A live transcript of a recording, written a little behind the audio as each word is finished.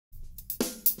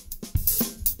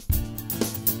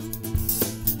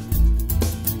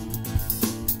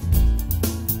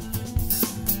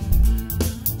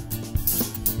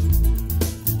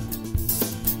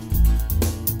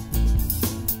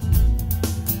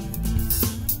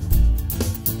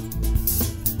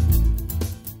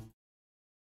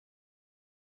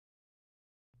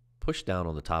Push down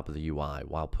on the top of the UI.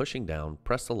 While pushing down,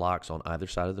 press the locks on either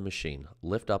side of the machine.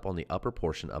 Lift up on the upper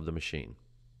portion of the machine.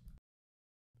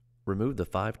 Remove the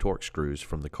 5 Torx screws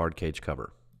from the card cage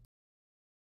cover.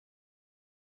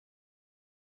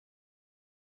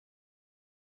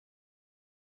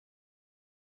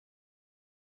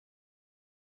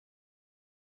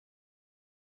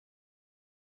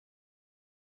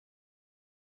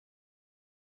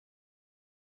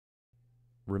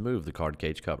 Remove the card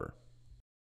cage cover.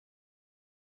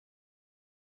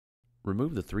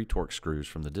 Remove the 3 Torx screws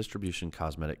from the distribution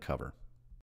cosmetic cover.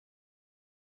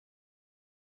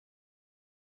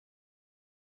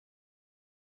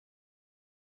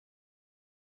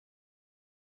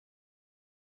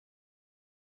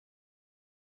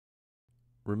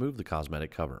 Remove the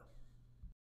cosmetic cover.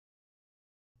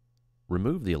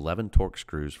 Remove the 11 Torx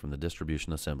screws from the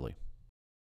distribution assembly.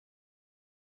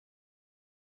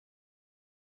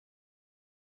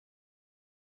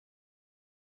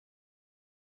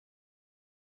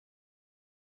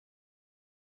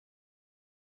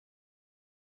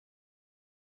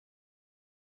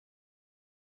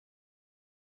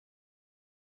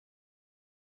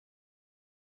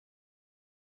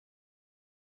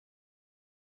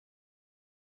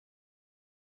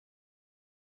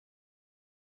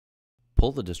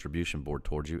 Pull the distribution board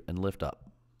towards you and lift up.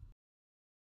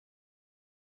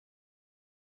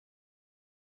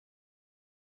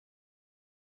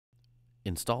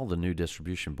 Install the new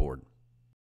distribution board.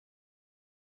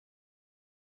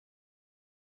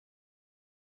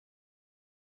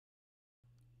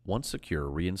 Once secure,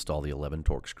 reinstall the 11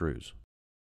 Torx screws.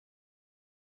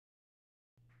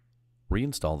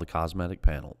 Reinstall the cosmetic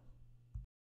panel.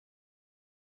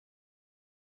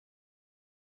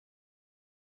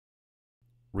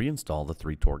 Reinstall the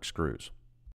 3 Torx screws.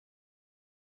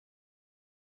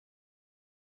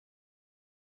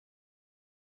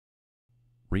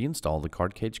 Reinstall the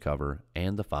card cage cover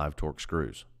and the 5 Torx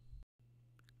screws.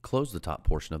 Close the top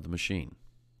portion of the machine.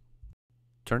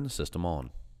 Turn the system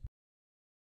on.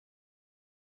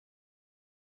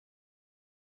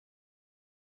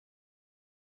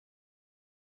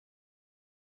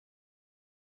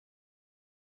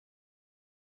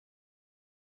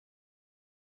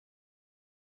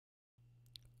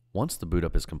 Once the boot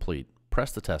up is complete,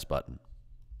 press the test button.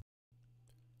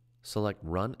 Select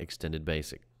Run Extended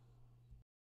Basic.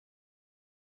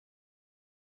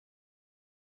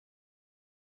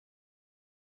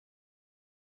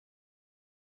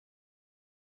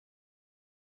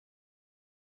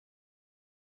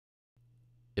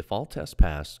 If all tests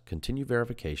pass, continue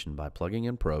verification by plugging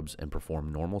in probes and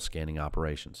perform normal scanning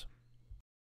operations.